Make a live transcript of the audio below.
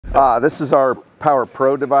This is our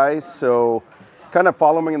PowerPro device, so kind of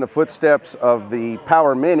following in the footsteps of the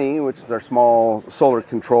Power Mini, which is our small solar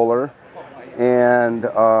controller, and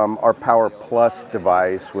our Power Plus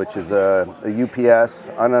device, which is a UPS,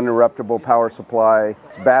 uninterruptible power supply.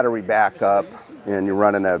 It's battery backup, and you're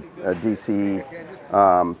running a DC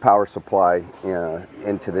power supply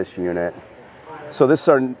into this unit. So this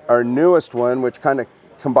is our newest one, which kind of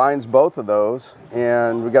combines both of those,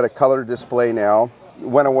 and we've got a color display now.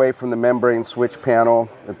 Went away from the membrane switch panel.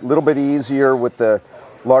 A little bit easier with the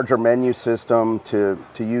larger menu system to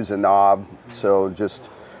use a knob. So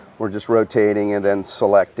we're just rotating and then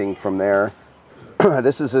selecting from there.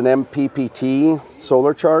 This is an MPPT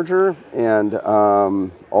solar charger and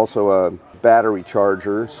also a battery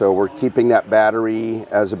charger. So we're keeping that battery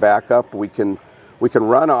as a backup. We can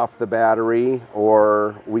run off the battery,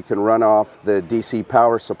 or we can run off the DC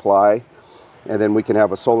power supply, and then we can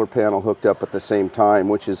have a solar panel hooked up at the same time,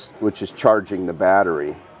 which is charging the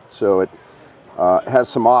battery. So it has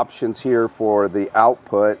some options here for the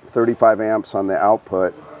output, 35 amps on the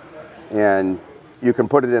output, and you can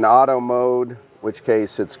put it in auto mode, which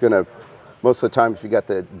case it's going to, most of the time if you got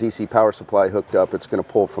the DC power supply hooked up, it's going to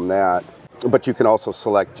pull from that. But you can also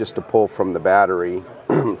select just to pull from the battery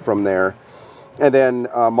from there. And then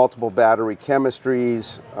multiple battery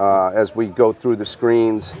chemistries as we go through the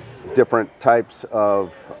screens, different types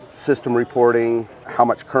of system reporting, how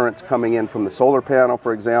much current's coming in from the solar panel,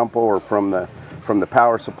 for example, or from the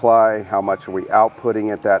power supply, how much are we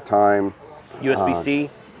outputting at that time. USB-C?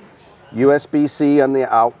 USB-C on the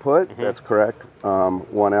output, that's correct.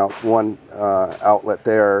 One outlet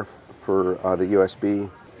there for the USB.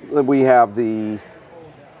 We have the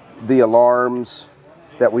alarms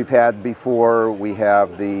that we've had before. We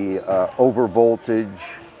have the over voltage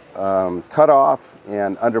cutoff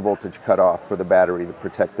and under voltage cutoff for the battery to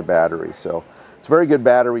protect the battery. So it's a very good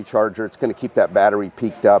battery charger. It's going to keep that battery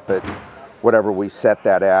peaked up at whatever we set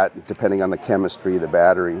that at, depending on the chemistry of the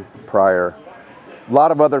battery prior. A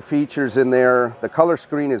lot of other features in there. The color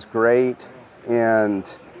screen is great and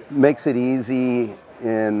makes it easy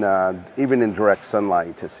in even in direct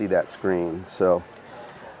sunlight to see that screen. So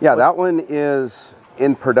yeah, that one is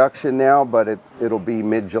in production now, but it'll be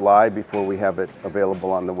mid-July before we have it available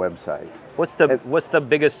on the website. What's the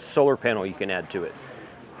biggest solar panel you can add to it?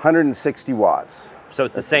 160 watts. So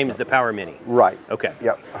it's the same as the Power Mini? Right. Okay.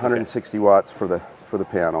 Yep, 160 watts for the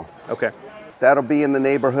panel. Okay. That'll be in the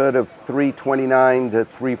neighborhood of $329 to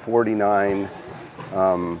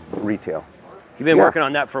 $349 retail. You've been working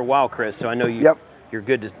on that for a while, Chris, so I know you. Yep.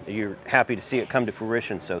 You're happy to see it come to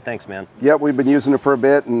fruition, so thanks, man. Yep, we've been using it for a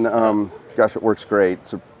bit, and gosh, it works great.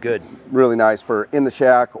 It's good. Really nice for in the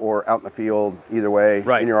shack or out in the field, either way,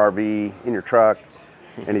 right. In your RV, in your truck,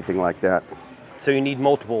 anything like that. So you need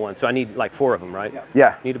multiple ones, so I need like 4 of them, right?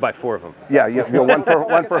 Yeah. You need to buy 4 of them. Yeah, you one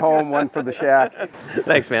for home, one for the shack.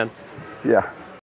 Thanks, man. Yeah.